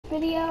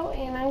video,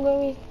 and I'm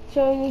going to be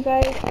showing you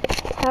guys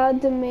how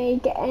to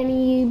make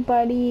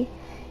anybody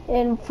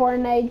in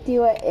Fortnite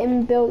do an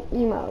inbuilt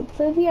emote.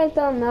 So if you guys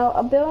don't know,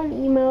 a built-in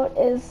emote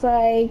is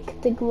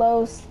like the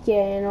glow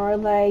skin, or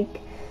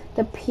like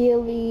the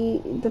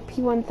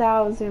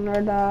P1000,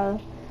 or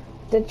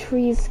the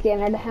tree skin,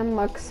 or the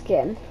hemlock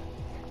skin.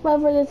 But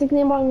for this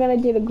example, I'm gonna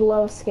do the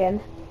glow skin.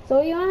 So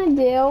what you want to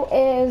do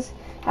is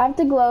have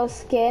the glow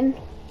skin,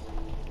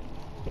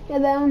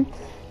 and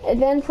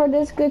then for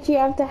this glitch you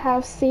have to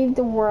have save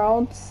the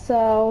world.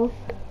 So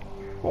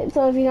if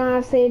you don't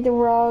have save the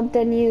world,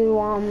 then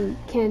you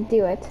can't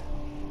do it.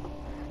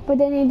 But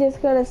then you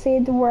just go to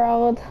save the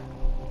world,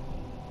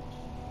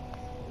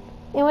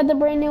 and with the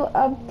brand new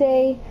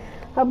update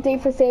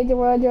for save the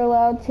world, you're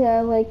allowed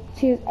to like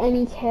choose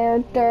any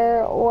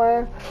character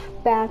or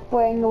back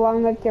bling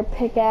along with your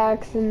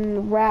pickaxe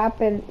and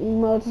wrap and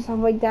emotes and stuff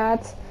like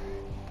that,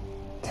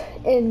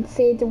 and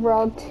save the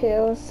world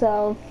too.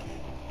 So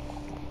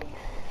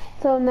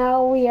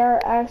now we are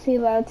actually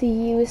allowed to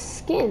use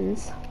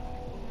skins,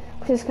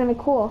 which is kind of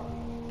cool.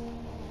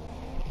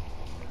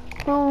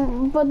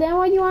 But then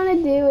what you want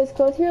to do is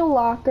go to your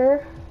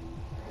locker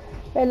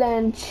and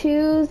then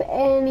choose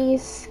any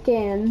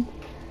skin.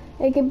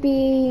 It could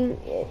be,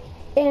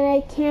 and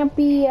it can't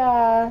be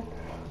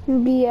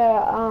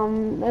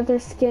another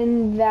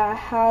skin that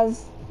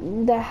has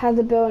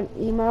a built-in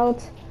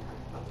emote.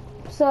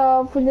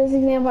 So for this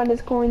example, I'm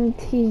just going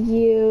to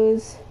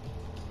use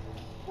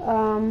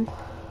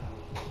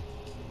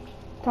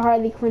the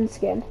Harley Quinn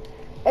skin.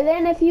 And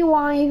then if you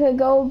want, you could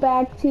go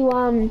back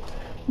to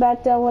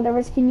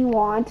whatever skin you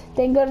want.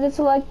 Then go to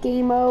select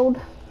game mode.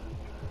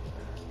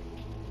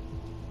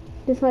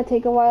 This might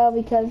take a while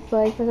because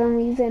like for some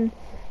reason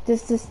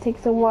this just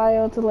takes a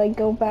while to like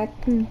go back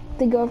to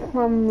go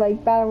from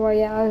like battle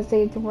royale to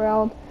save the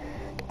world,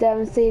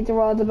 then save the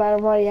world to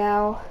battle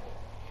royale.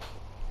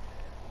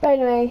 But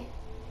anyway,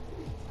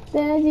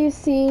 then as you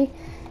see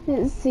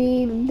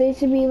they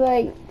should be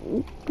like,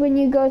 when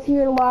you go to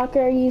your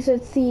locker you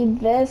should see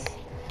this,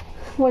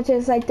 which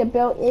is like the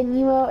built-in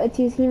emote. It's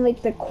usually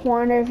like the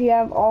corner if you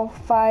have all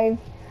five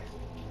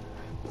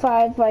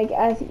like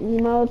as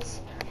emotes.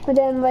 But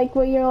then like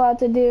what you're allowed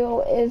to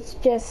do is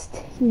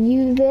just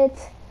use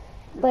it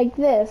like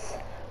this.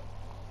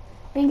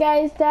 And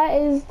guys, that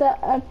is the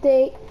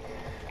update.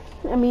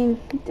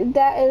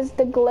 That is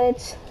the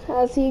glitch.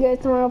 I'll see you guys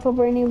tomorrow for a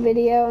brand new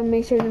video, and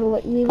make sure to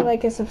leave a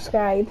like and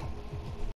subscribe.